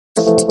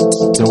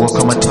There will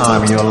come a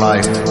time in your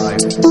life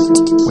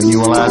when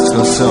you will ask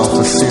yourself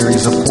a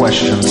series of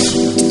questions.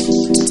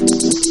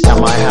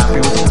 Am I happy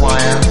with who I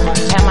am?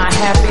 Am I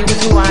happy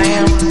with who I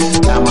am?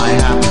 Am I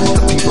happy with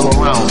the people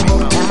around me?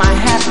 Am I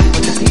happy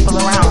with the people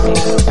around me?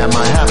 Am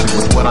I happy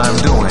with what I'm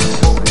doing?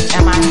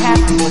 Am I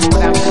happy with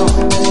what I'm doing?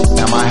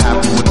 Am I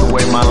happy with the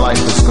way my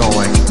life is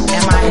going?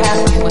 Am I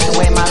happy with the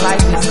way my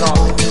life is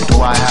going?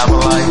 Do I have a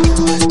life?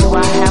 Do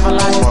I have a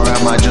life? Or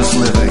am I just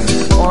living?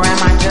 Or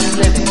am I just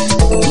living?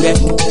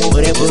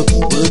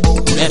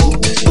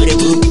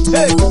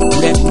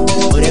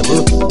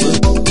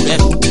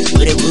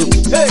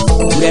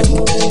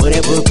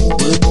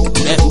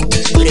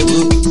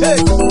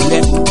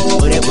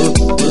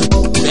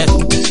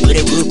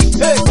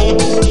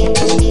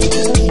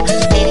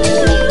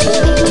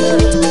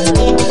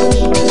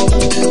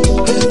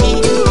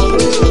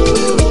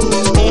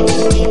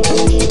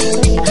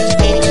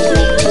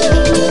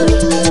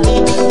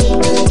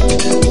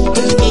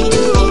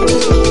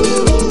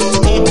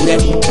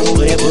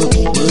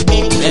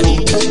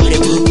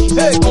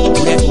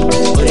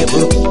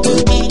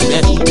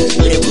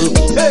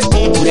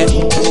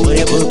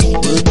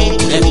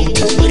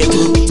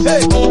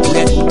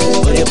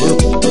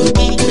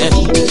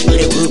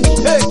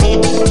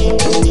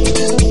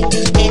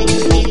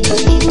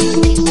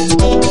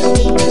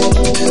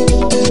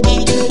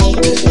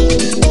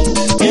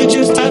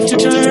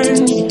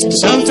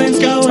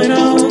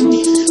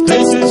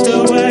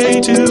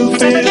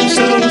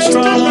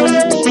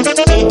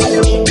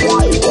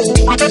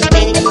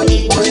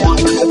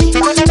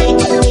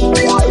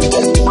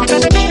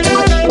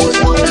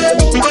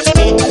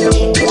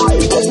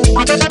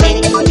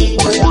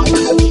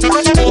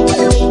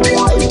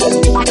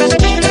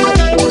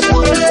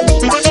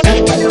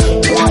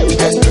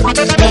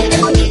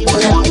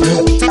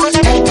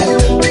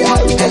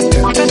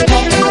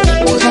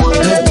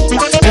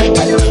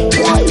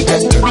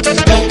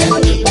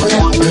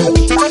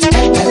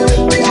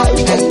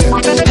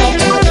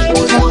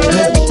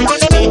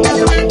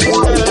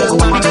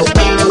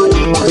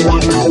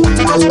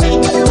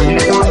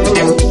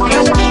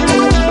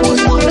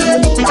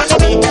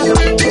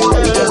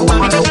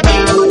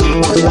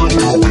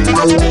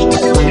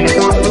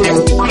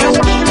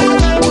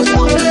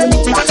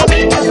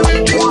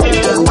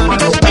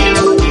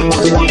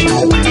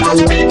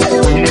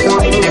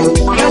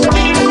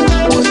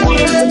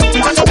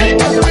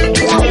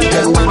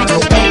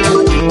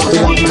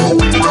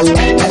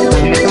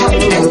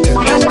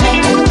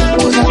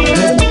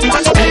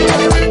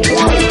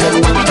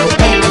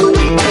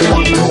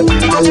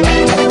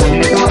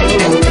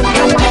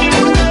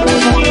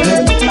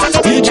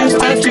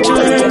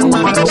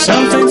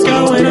 Something's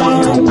going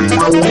on.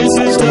 This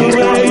is the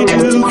way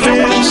to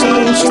feel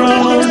so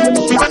strong.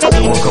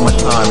 There will come a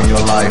time in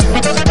your life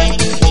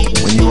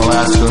when you will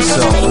ask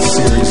yourself a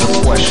series of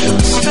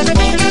questions.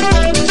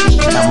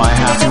 Am I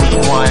happy with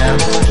who I am?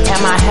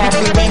 Am I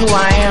happy with who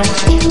I am?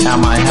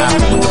 Am I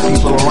happy with the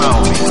people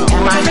around me?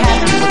 Am I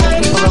happy with the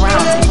people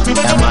around me?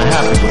 Am I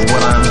happy with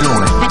what I'm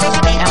doing?